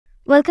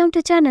Welcome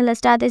to channel. Let's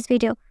start this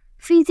video.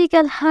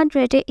 Physical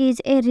 100 is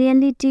a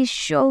reality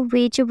show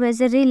which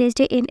was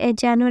released in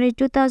January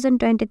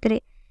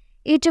 2023.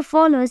 It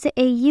follows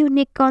a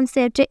unique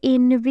concept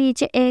in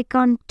which a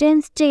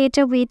contestant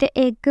with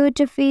a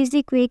good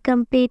physique will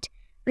compete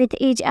with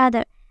each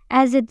other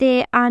as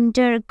they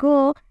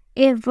undergo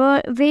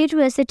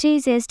various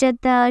tests.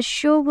 The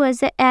show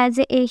was as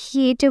a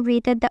hit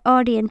with the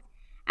audience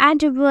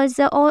and was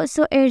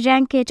also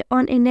ranked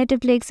on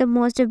Netflix's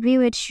most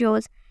viewed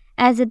shows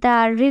as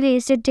the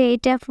release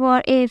date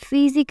for a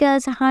Physical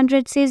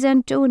 100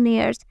 Season 2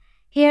 nears.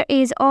 Here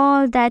is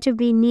all that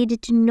we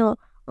needed to know.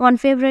 On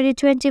February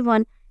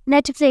 21,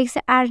 Netflix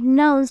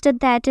announced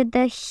that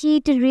the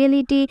hit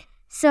reality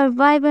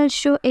survival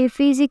show A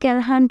Physical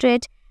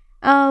 100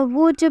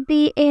 would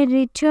be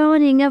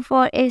returning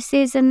for a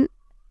second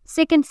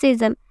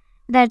season,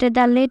 that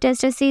the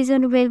latest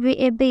season will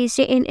be based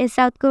in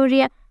South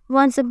Korea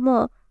once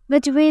more,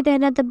 but with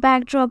another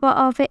backdrop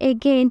of a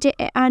gained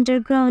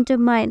underground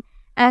mine.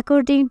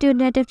 According to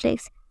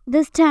Netflix,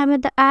 this time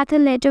the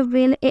athlete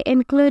will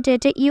include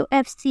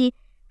UFC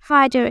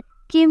fighter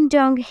Kim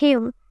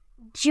Dong-hyun,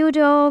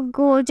 judo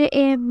gold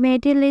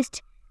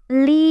medalist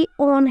Lee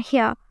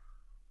On-hye,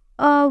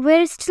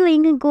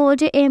 wrestling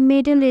gold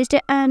medalist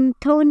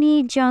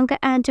Anthony Jung,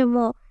 and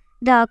more.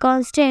 The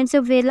contestants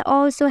will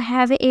also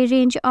have a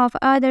range of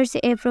others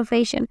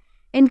professions,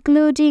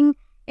 including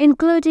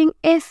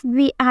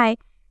FBI,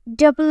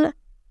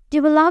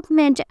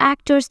 development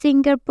actor,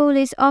 singer,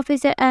 police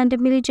officer, and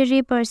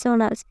military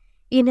personnel.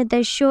 In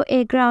the show,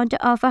 a crowd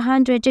of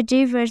 100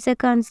 diverse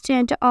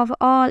contestants of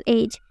all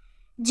age,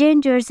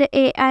 genders,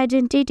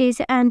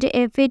 identities, and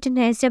a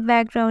fitness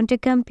background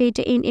compete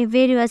in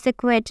various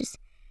quests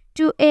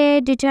to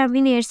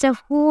determine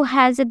who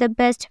has the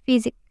best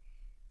physique.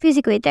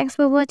 Thanks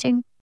for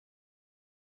watching.